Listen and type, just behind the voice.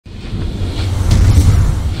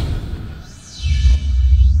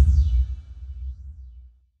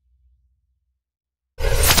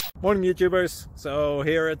Morning YouTubers. So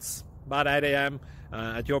here it's about 8 a.m.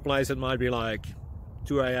 At your place it might be like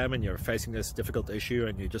 2 a.m. and you're facing this difficult issue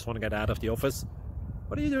and you just want to get out of the office.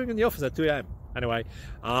 What are you doing in the office at 2 a.m.? Anyway,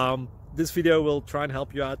 this video will try and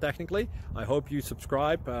help you out technically. I hope you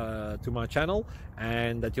subscribe to my channel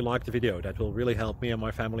and that you like the video. That will really help me and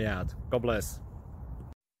my family out. God bless.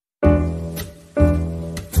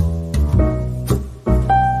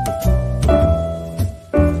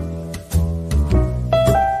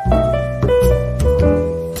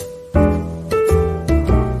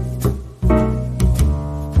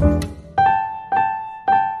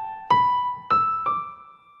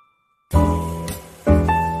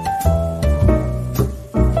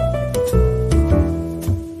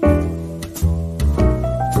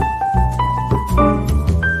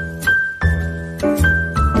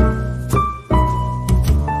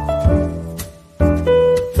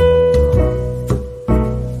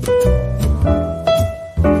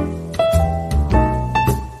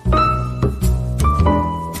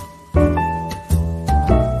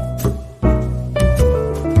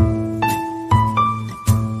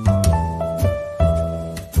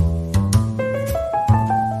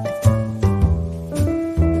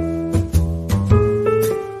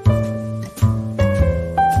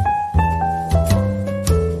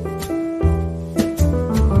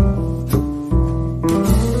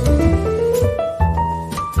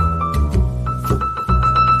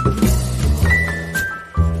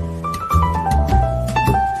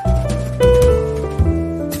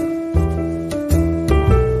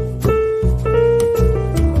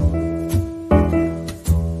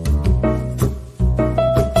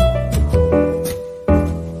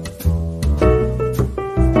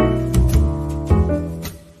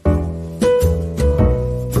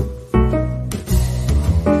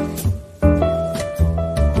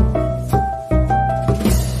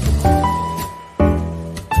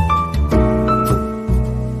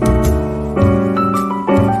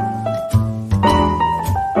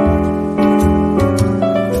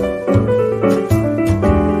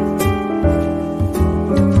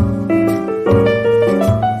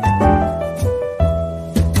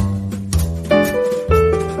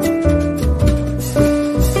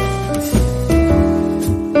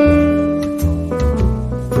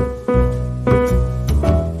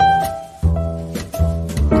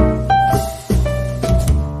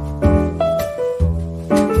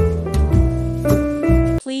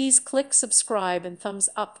 Please click subscribe and thumbs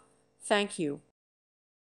up. Thank you.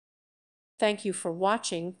 Thank you for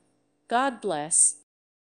watching. God bless.